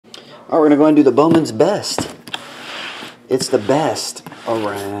Alright, we're going to go ahead and do the Bowmans best. It's the best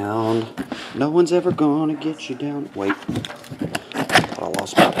around. No one's ever going to get you down. Wait. I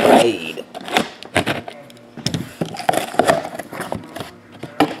lost my blade.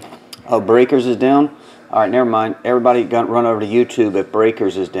 Oh, Breakers is down? Alright, never mind. Everybody run over to YouTube if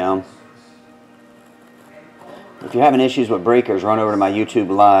Breakers is down. If you're having issues with Breakers, run over to my YouTube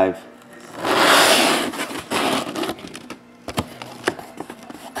Live.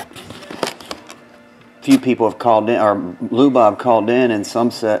 Few people have called in, or Lou Bob called in, and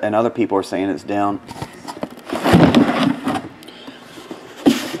and other people are saying it's down.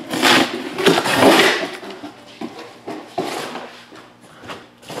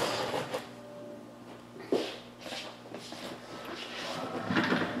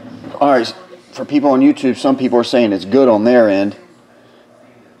 All right, for people on YouTube, some people are saying it's good on their end,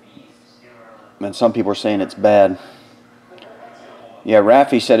 and some people are saying it's bad. Yeah,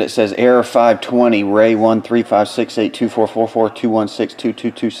 Rafi said it says error 520, Ray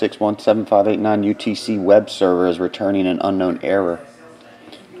 135682444216222261758 UTC web server is returning an unknown error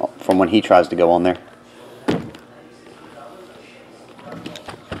from when he tries to go on there.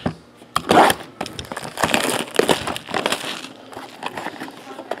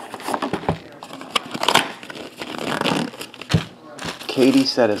 Katie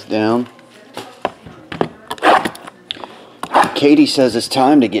said it's down. Katie says it's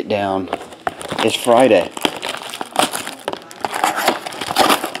time to get down. It's Friday.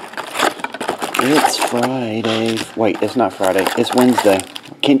 It's Friday. Wait, it's not Friday. It's Wednesday.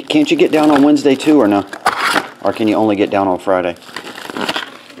 Can't you get down on Wednesday too, or no? Or can you only get down on Friday?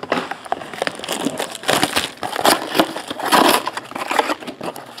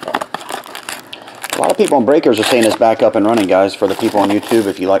 A lot of people on Breakers are saying it's back up and running, guys. For the people on YouTube,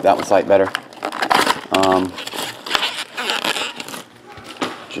 if you like that one site better.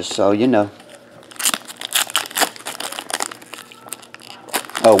 Just so you know.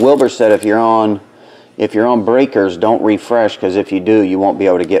 Oh, Wilbur said if you're on Breakers, don't refresh, because if you do, you won't be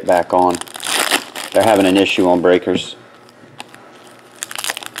able to get back on. They're having an issue on Breakers.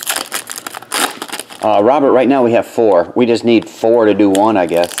 Robert, right now we have 4. We just need 4 to do 1, I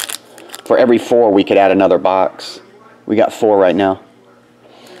guess. For every 4, we could add another box. We got 4 right now.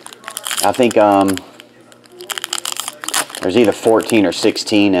 I think there's either 14 or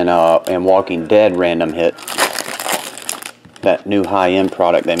 16 and Walking Dead random hit. That new high-end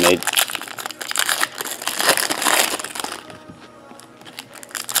product they made.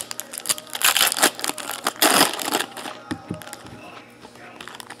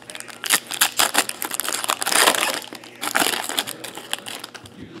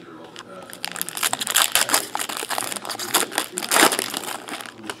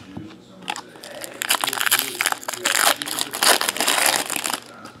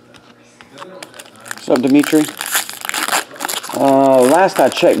 What's up, Dimitri? Last I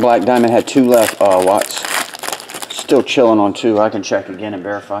checked, Black Diamond had 2 left. Watts. Still chilling on 2. I can check again and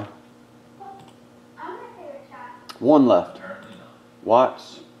verify. 1 left.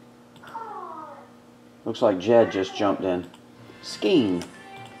 Watts. Looks like Jed just jumped in. Skeen.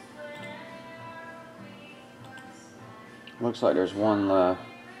 Looks like there's 1 left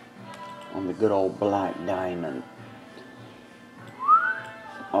on the good old Black Diamond.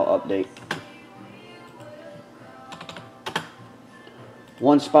 I'll update.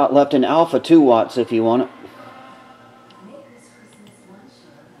 1 spot left in Alpha, 2 Watts if you want it.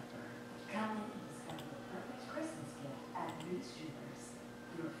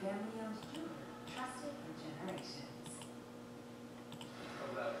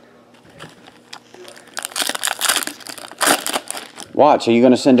 Watts, are you going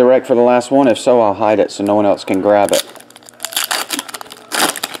to send direct for the last one? If so, I'll hide it so no one else can grab it.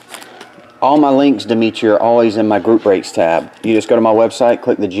 All my links, Dimitri, are always in my group breaks tab. You just go to my website,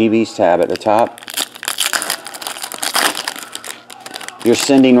 click the GBs tab at the top. You're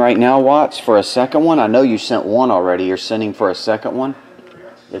sending right now, Watts, for a second one? I know you sent 1 already. You're sending for a second one?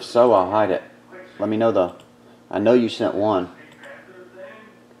 If so, I'll hide it. Let me know though. I know you sent 1.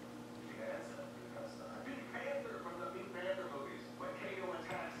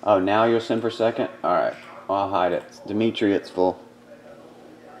 Oh, now you'll send for a second? Alright, well, I'll hide it. Dimitri, it's full.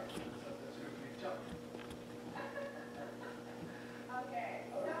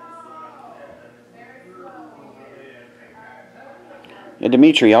 Yeah,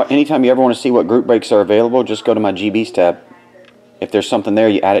 Dimitri, anytime you ever want to see what group breaks are available, just go to my GBs tab. If there's something there,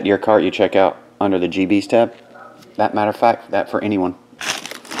 you add it to your cart, you check out under the GBs tab. That matter of fact, that for anyone.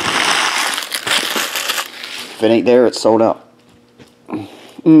 If it ain't there, it's sold out.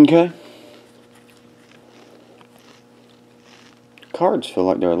 Okay. Cards feel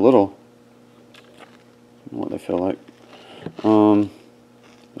like they're a little What they feel like.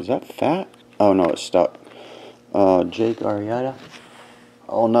 Is that fat? Oh no, it's stuck. Jake Arrieta.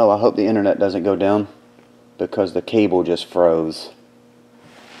 Oh no, I hope the internet doesn't go down because the cable just froze.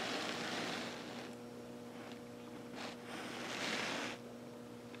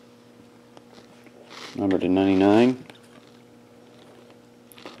 Number to 99.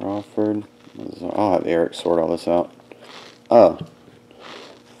 Crawford. I'll have Eric sort all this out. Oh.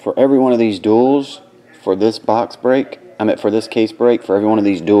 For every one of these duels, for this box break, for this case break, for every one of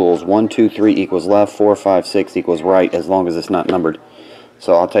these duels, 1, 2, 3 equals left, 4, 5, 6 equals right, as long as it's not numbered.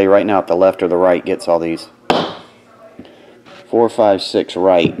 So I'll tell you right now if the left or the right gets all these. 4, 5, 6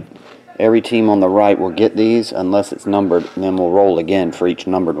 right. Every team on the right will get these unless it's numbered, and then we'll roll again for each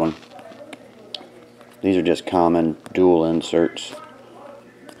numbered one. These are just common dual inserts.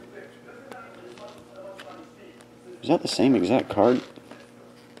 Is that the same exact card?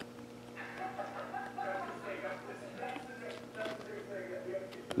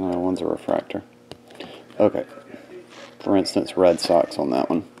 No, one's a refractor. Okay. For instance, Red Sox on that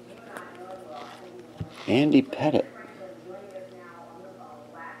one. Andy Pettit.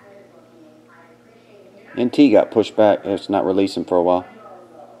 NT got pushed back. It's not releasing for a while.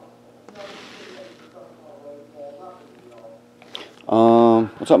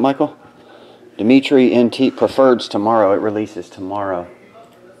 What's up, Michael? Dimitri NT Preferred's tomorrow. It releases tomorrow.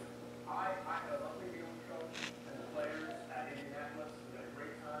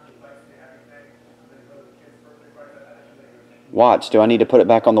 Watch, do I need to put it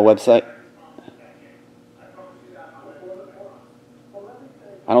back on the website?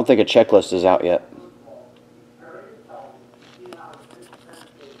 I don't think a checklist is out yet.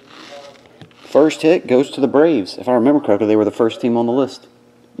 First hit goes to the Braves. If I remember correctly, they were the first team on the list.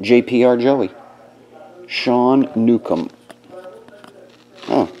 JPR Joey. Sean Newcomb.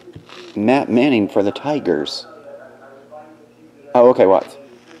 Oh, Matt Manning for the Tigers. Oh, okay, Watts.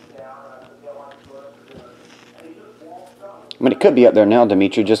 I mean, it could be up there now,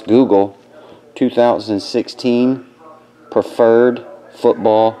 Dimitri. Just Google 2016 Preferred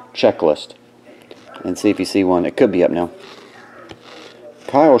Football Checklist and see if you see one. It could be up now.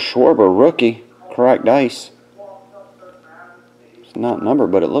 Kyle Schwarber, rookie, cracked ice. It's not numbered,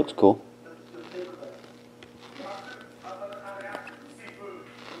 but it looks cool.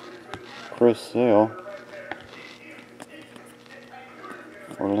 Chris Sale.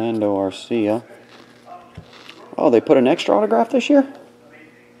 Orlando Arcia. Oh, they put an extra autograph this year?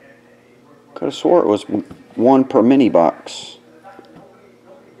 Could have swore it was one per mini box.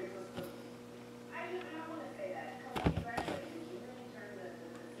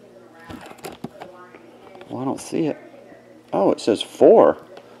 Well, I don't see it. Oh, it says 4.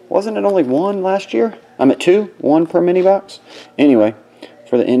 Wasn't it only 1 last year? I'm at 2, 1 per mini box. Anyway,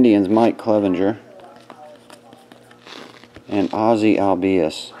 for the Indians, Mike Clevenger and Ozzie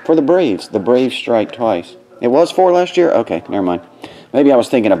Albies. For the Braves strike twice. It was 4 last year? Okay, never mind. Maybe I was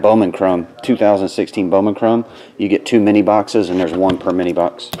thinking of Bowman Chrome, 2016 Bowman Chrome. You get 2 mini boxes and there's 1 per mini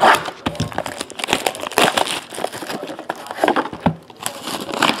box.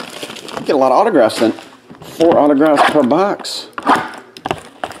 You get a lot of autographs then. 4 autographs per box.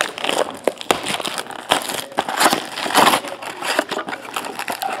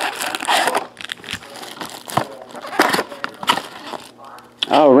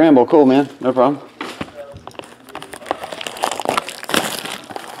 Oh, Rambo, cool, man. No problem.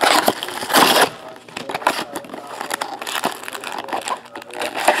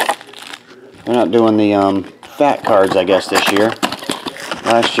 They're not doing the fat cards, I guess, this year.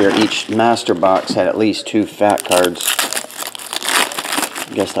 Last year, each master box had at least 2 fat cards.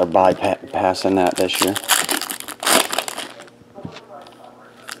 I guess they're bypassing that this year.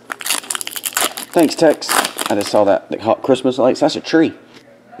 Thanks, Tex. I just saw that. The Christmas lights. That's a tree.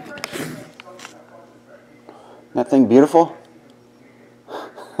 That thing beautiful?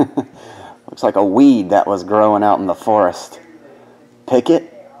 Looks like a weed that was growing out in the forest. Pick it.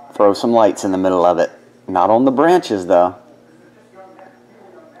 Throw some lights in the middle of it. Not on the branches, though.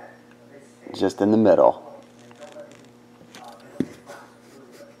 Just in the middle.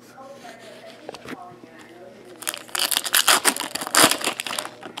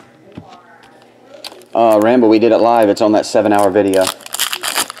 Rambo, we did it live. It's on that 7-hour video.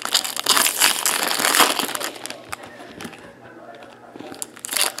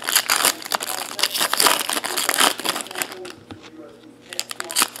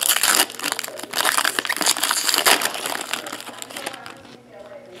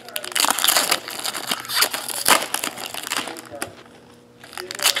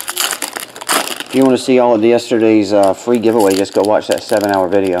 If you want to see all of yesterday's free giveaway, just go watch that 7-hour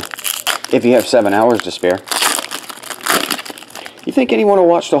video. if you have 7 hours to spare. You think anyone will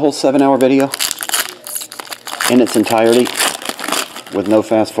watch the whole 7-hour video in its entirety with no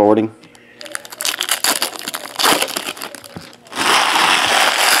fast forwarding?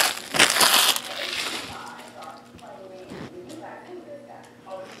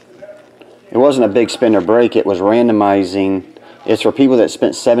 It wasn't a big spin or break. It was randomizing. It's for people that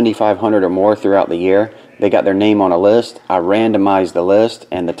spent $7,500 or more throughout the year. They got their name on a list. I randomized the list,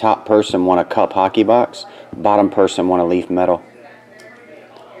 and the top person won a cup hockey box. Bottom person won a leaf medal.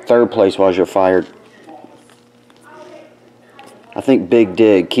 Third place was you're fired. I think Big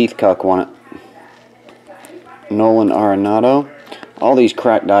Dig, Keith Cuck won it. Nolan Arenado. All these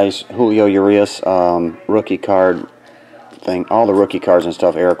cracked dice, Julio Urias, rookie card thing, all the rookie cards and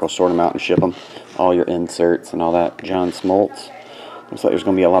stuff, Eric will sort them out and ship them. All your inserts and all that. John Smoltz. Looks like there's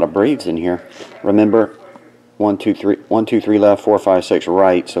going to be a lot of Braves in here. Remember, 1, 2, 3 left, 4, 5, 6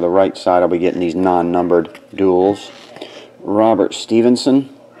 right. So the right side I'll be getting these non-numbered duels. Robert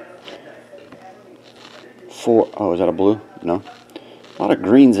Stevenson. 4, oh, is that a blue? No. A lot of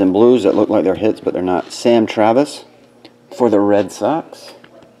greens and blues that look like they're hits, but they're not. Sam Travis for the Red Sox.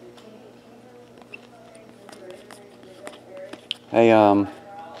 Hey, oh,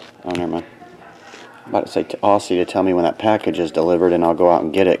 never mind. I'm about to say to Aussie to tell me when that package is delivered, and I'll go out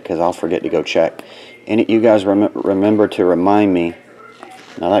and get it, because I'll forget to go check. And you guys remember to remind me.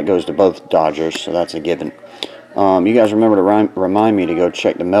 Now that goes to both Dodgers, so that's a given. You guys remember to remind me to go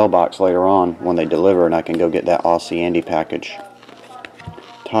check the mailbox later on when they deliver, and I can go get that Aussie Andy package.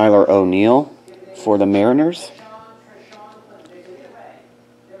 Tyler O'Neill for the Mariners.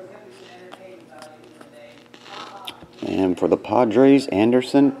 And for the Padres,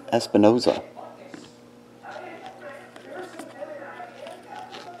 Anderson Espinoza.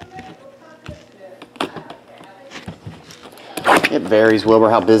 It varies, Wilbur,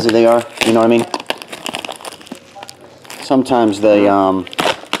 how busy they are. You know what I mean? Sometimes they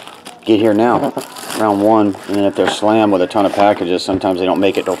get here now, around 1, and then if they're slammed with a ton of packages, sometimes they don't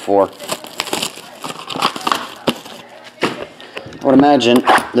make it till 4. I would imagine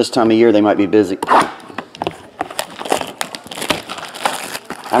this time of year they might be busy.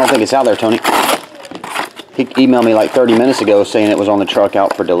 I don't think it's out there, Tony. He emailed me like 30 minutes ago saying it was on the truck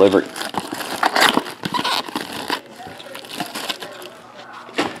out for delivery.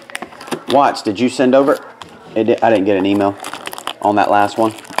 Watts, did you send over? I didn't get an email on that last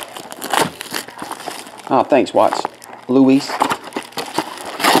one. Oh, thanks, Watts. Luis.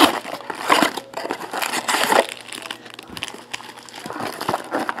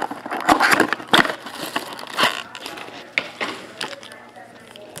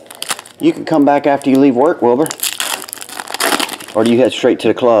 You can come back after you leave work, Wilbur. Or do you head straight to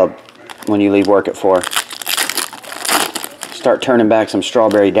the club when you leave work at 4? Start turning back some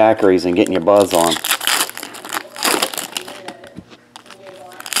strawberry daiquiris and getting your buzz on.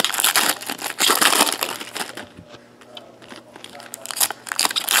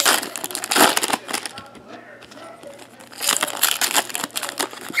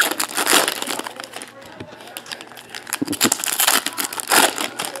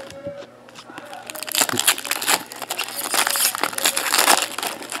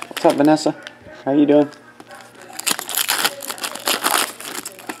 What's up, Vanessa? How you doing?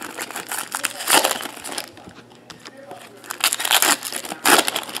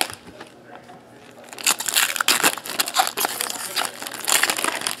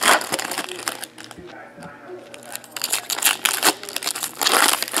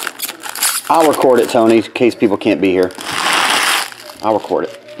 I'll record it, Tony, in case people can't be here. I'll record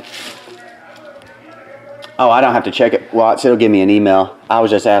it. Oh, I don't have to check it. Watts, it'll give me an email. I was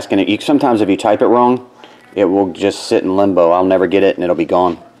just asking it. Sometimes if you type it wrong, it will just sit in limbo. I'll never get it, and it'll be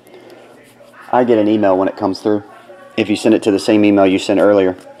gone. I get an email when it comes through. If you send it to the same email you sent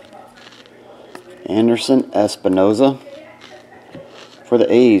earlier. Anderson Espinoza. For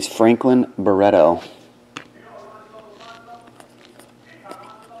the A's, Franklin Barreto.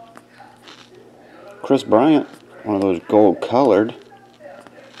 Chris Bryant, one of those gold colored.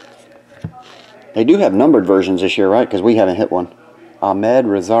 They do have numbered versions this year, right? Because we haven't hit one. Ahmed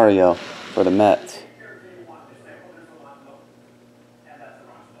Rosario for the Mets.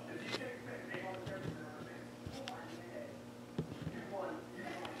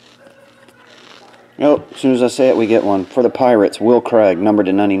 Oh, as soon as I say it, we get one. For the Pirates, Will Craig, numbered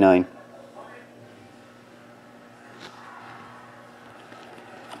to 99.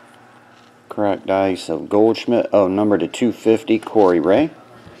 Cracked ice of Goldschmidt. Oh, numbered to 250, Corey Ray.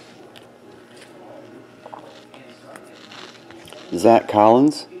 Zach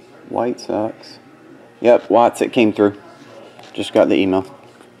Collins, White Sox. Yep, Watts, it came through. Just got the email.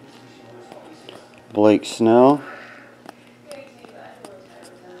 Blake Snell.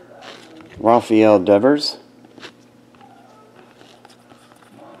 Rafael Devers.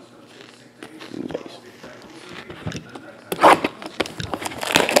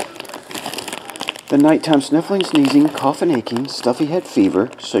 The nighttime sniffling, sneezing, coughing, aching, stuffy head fever,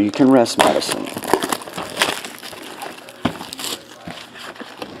 so you can rest medicine.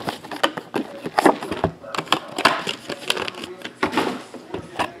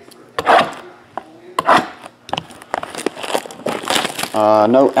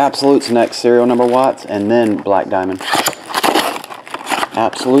 No, Absolute's next, serial number Watts, and then Black Diamond.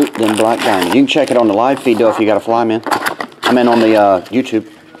 Absolute, then Black Diamond. You can check it on the live feed, though, if you got a fly, man. I mean, on the YouTube.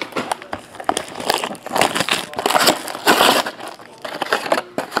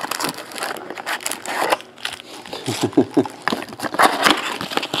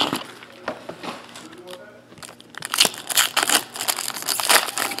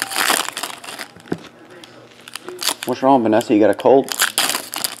 What's wrong, Vanessa? You got a cold?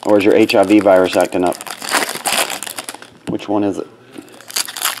 Or is your HIV virus acting up? Which one is it?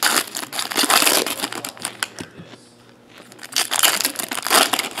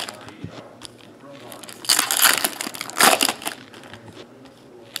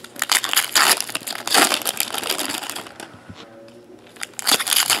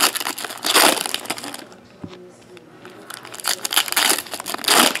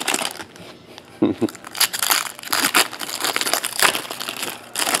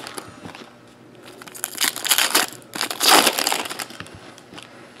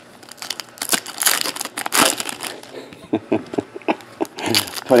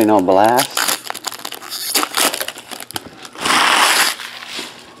 Putting on blast.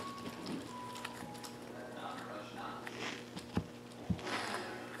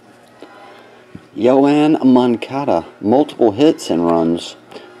 Yoan Moncada, multiple hits and runs.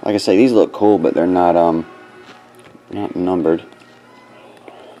 Like I say, these look cool, but they're not numbered.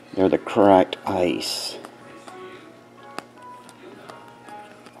 They're the cracked ice.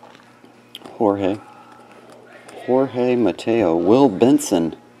 Jorge Mateo, Will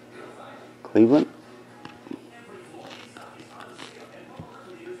Benson, Cleveland,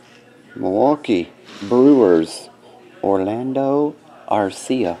 Milwaukee Brewers, Orlando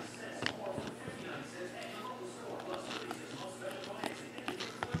Arcia.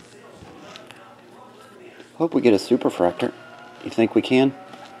 Hope we get a superfractor. You think we can?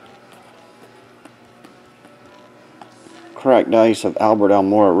 Cracked ice of Albert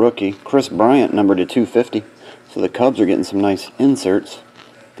Almora rookie. Chris Bryant numbered to 250. So the Cubs are getting some nice inserts.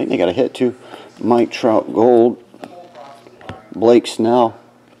 I think they got a hit too. Mike Trout gold. Blake Snell.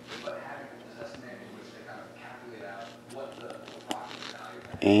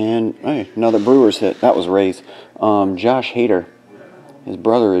 And hey, another Brewers hit. That was Rays. Josh Hader. His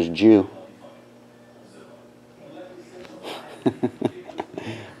brother is Jew.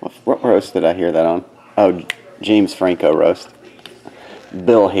 What roast did I hear that on? Oh, James Franco roast.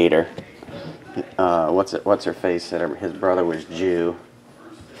 Bill Hader. What's her face said his brother was Jew.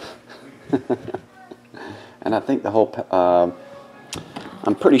 And I think the whole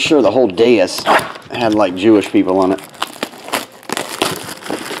I'm pretty sure the whole dais had like Jewish people on it.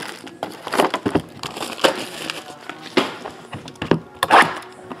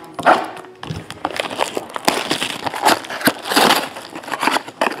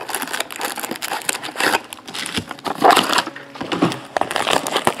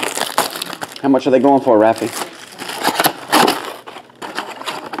 How much are they going for, Raffy?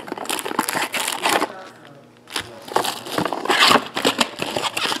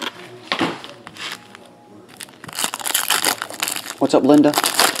 What's up, Linda?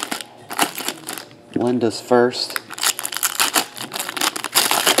 Linda's first.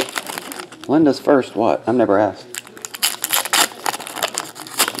 Linda's first what? I've never asked.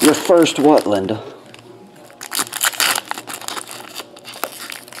 Your first what, Linda?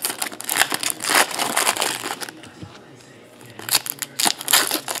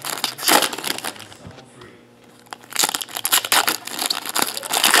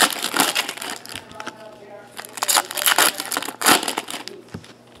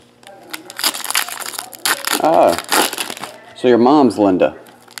 Oh, so your mom's Linda.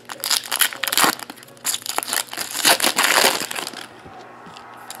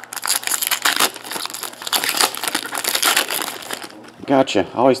 Gotcha.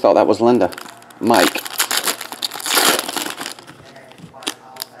 I always thought that was Linda. Mike.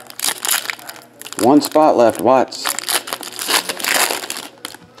 One spot left, Watts.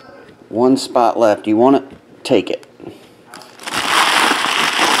 One spot left. You want it? Take it.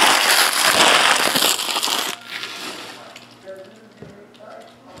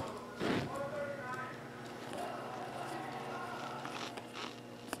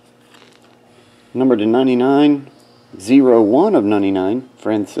 Number to 99, 01 of 99,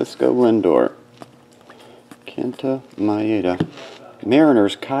 Francisco Lindor. Kenta Maeda.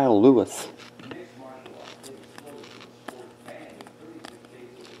 Mariners, Kyle Lewis.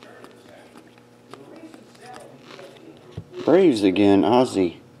 Braves again,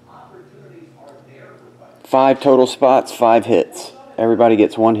 Ozzy. 5 total spots, 5 hits. Everybody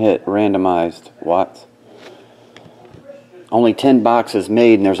gets 1 hit, randomized. Watts. Only 10 boxes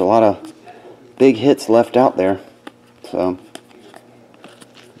made, and there's a lot of big hits left out there. So,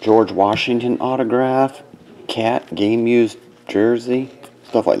 George Washington autograph, Cat game used jersey,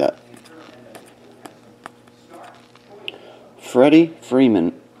 stuff like that. Freddie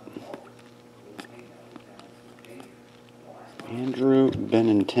Freeman. Andrew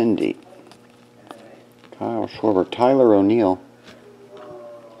Benintendi. Kyle Schwarber. Tyler O'Neill.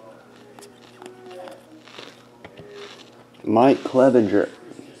 Mike Clevenger.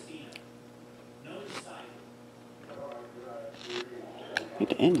 I think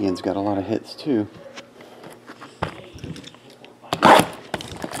the Indians got a lot of hits too.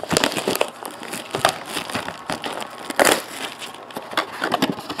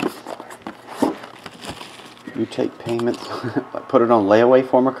 You take payments, put it on layaway,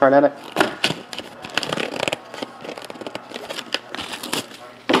 former card addict?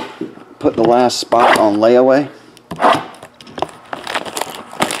 Put the last spot on layaway.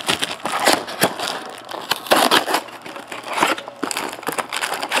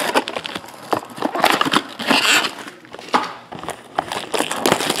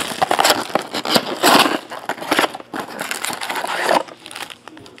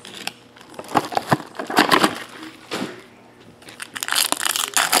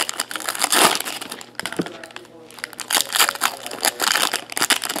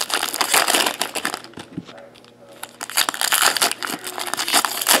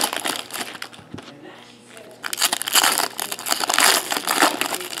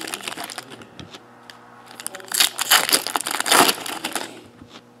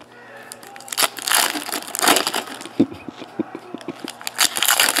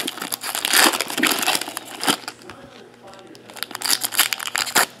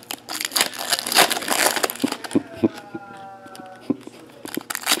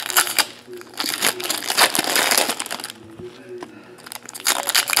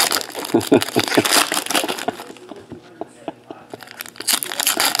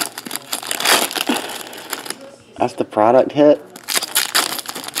 That's the product hit.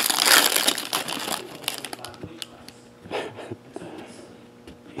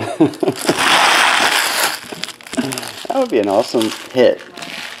 That would be an awesome hit.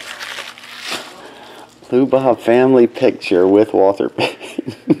 Lou Bob family picture with Walter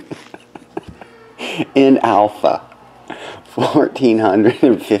Payton in alpha.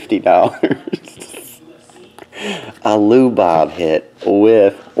 $1,450. A Lou Bob hit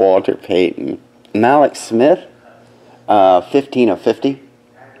with Walter Payton. Malik Smith, 15 of 50.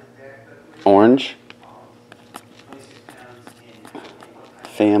 Orange.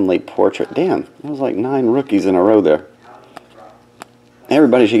 Family portrait. Damn, that was like 9 rookies in a row there.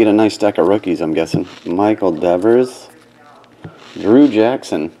 Everybody should get a nice stack of rookies, I'm guessing. Michael Devers. Drew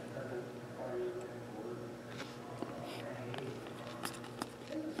Jackson.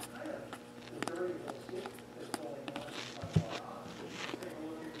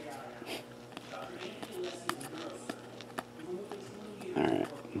 Alright.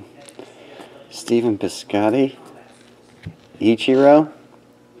 Stephen Piscotty. Ichiro.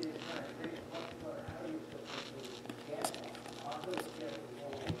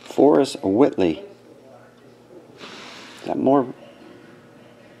 Forrest Whitley. Is that more?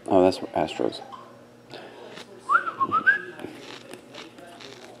 Oh, that's Astros.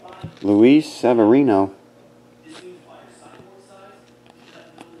 Luis Severino.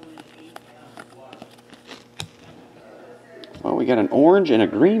 Well, we got an orange and a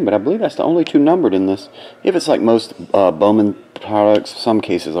green, but I believe that's the only 2 numbered in this. If it's like most Bowman products, some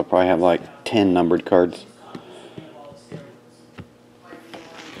cases I'll probably have like 10 numbered cards.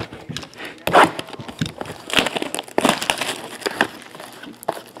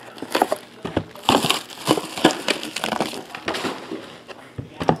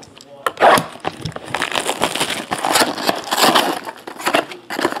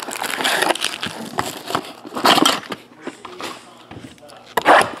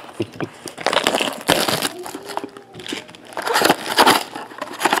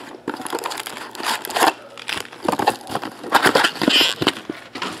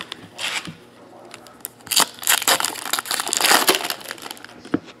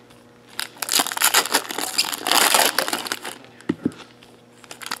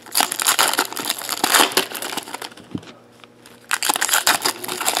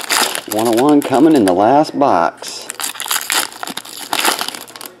 101 coming in the last box.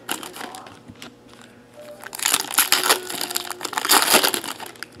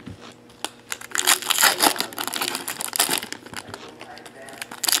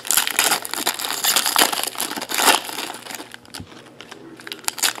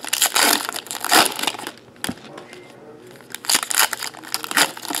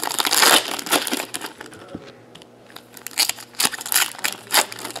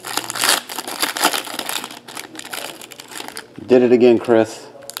 Did it again, Chris.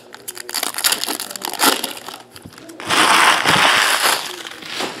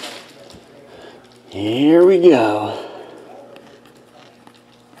 Here we go.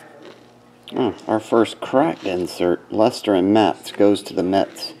 Oh, our first cracked insert. Lester and Mets goes to the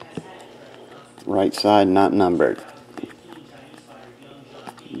Mets. Right side not numbered.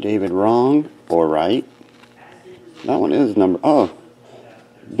 David wrong or right. That one is numbered. Oh,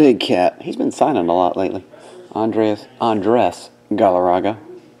 Big Cat. He's been signing a lot lately. Andres Galarraga,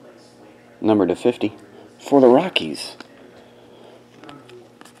 number to 50 for the Rockies.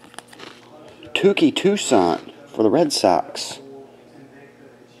 Touki Toussaint for the Red Sox.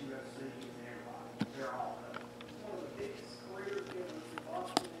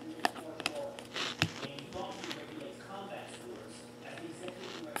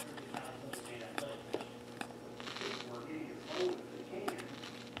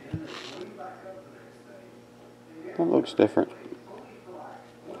 That looks different.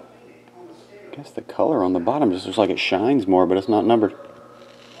 I guess the color on the bottom just looks like it shines more, but it's not numbered.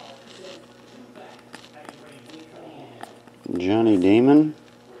 Johnny Damon.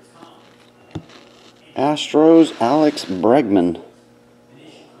 Astros, Alex Bregman.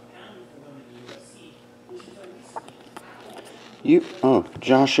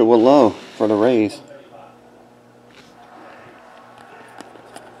 Joshua Lowe for the Rays.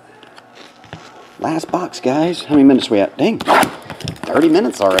 Last box, guys. How many minutes are we at? Dang, 30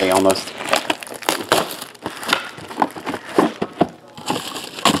 minutes already almost.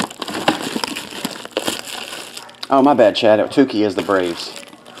 Oh, my bad, Chad. Touki is the Braves.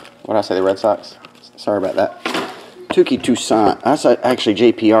 What did I say, the Red Sox? Sorry about that. Touki Toussaint. That's actually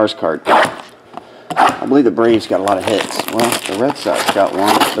JPR's card. I believe the Braves got a lot of hits. Well, the Red Sox got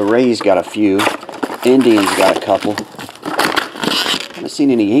one. The Rays got a few. Indians got a couple. Haven't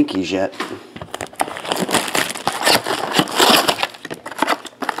seen any Yankees yet.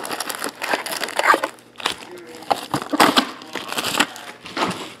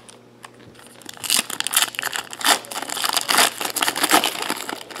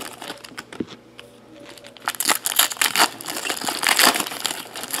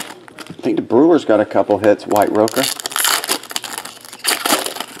 I think the Brewers got a couple hits, White Roker.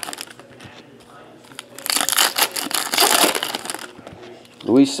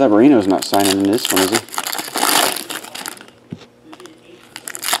 Luis Severino's not signing in this one, is he?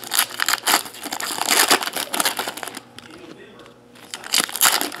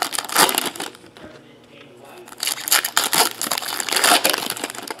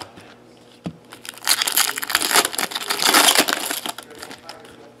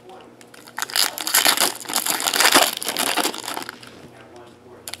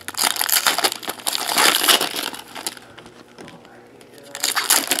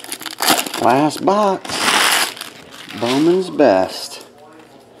 Last box. Bowman's best.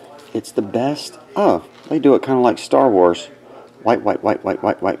 It's the best. Oh, they do it kind of like Star Wars. White, white, white, white,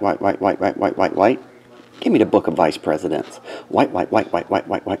 white, white, white, white, white, white, white, white, white. Give me the Book of Vice Presidents. White, white, white, white, white,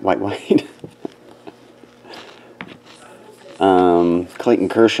 white, white, white, white. Clayton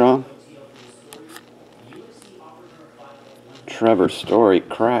Kershaw. Trevor Story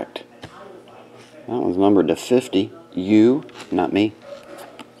cracked. That one's numbered to 50. You, not me.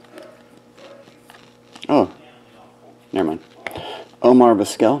 Oh, never mind. Omar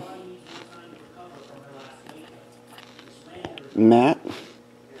Vizquel. Matt.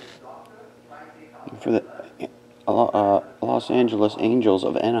 For the Los Angeles Angels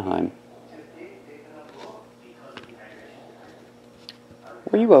of Anaheim.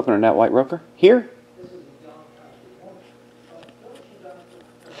 Where are you opening that, White Roker? Here?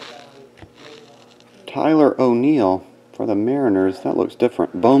 Tyler O'Neill for the Mariners. That looks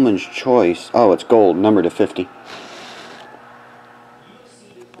different. Bowman's Choice. Oh, it's gold. Number to 50.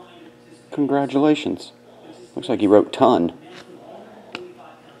 Congratulations. Looks like he wrote ton.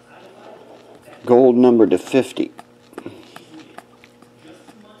 Gold number to 50.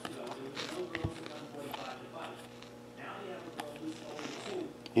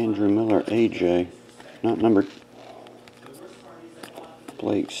 Andrew Miller, AJ. Not numbered.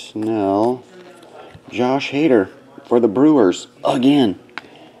 Blake Snell. Josh Hader for the Brewers again.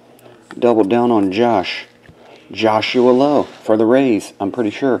 Double down on Josh. Joshua Lowe for the Rays, I'm pretty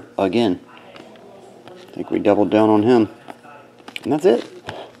sure. Again. I think we doubled down on him. And that's it.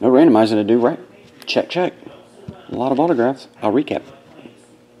 No randomizing to do, right? Check, check. A lot of autographs. I'll recap.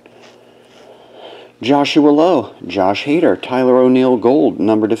 Joshua Lowe, Josh Hader, Tyler O'Neill Gold,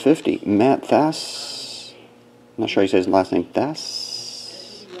 number to 50. Matt Thass. I'm not sure he says his last name.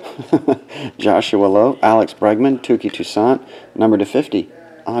 Thass. Joshua Lowe, Alex Bregman, Tuki Toussaint, number to 50.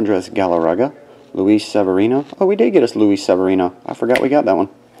 Andres Galarraga, Luis Severino. Oh, we did get us Luis Severino. I forgot we got that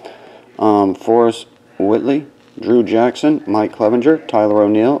one. Forrest Whitley, Drew Jackson, Mike Clevenger, Tyler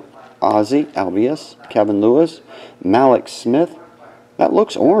O'Neill, Ozzy Albies, Kevin Lewis, Malik Smith. That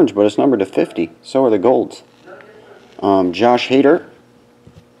looks orange, but it's numbered to 50. So are the golds. Josh Hader,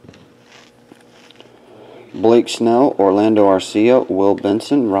 Blake Snell, Orlando Arcia, Will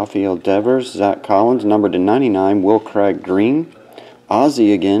Benson, Rafael Devers, Zach Collins, numbered to 99, Will Craig Green,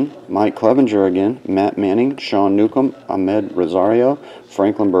 Ozzy again, Mike Clevenger again, Matt Manning, Sean Newcomb, Ahmed Rosario,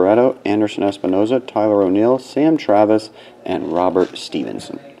 Franklin Barreto, Anderson Espinoza, Tyler O'Neill, Sam Travis, and Robert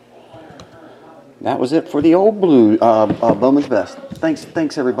Stevenson. That was it for the old blue Bowman's Best.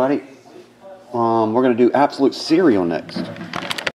 Thanks everybody. We're going to do Absolute Cereal next.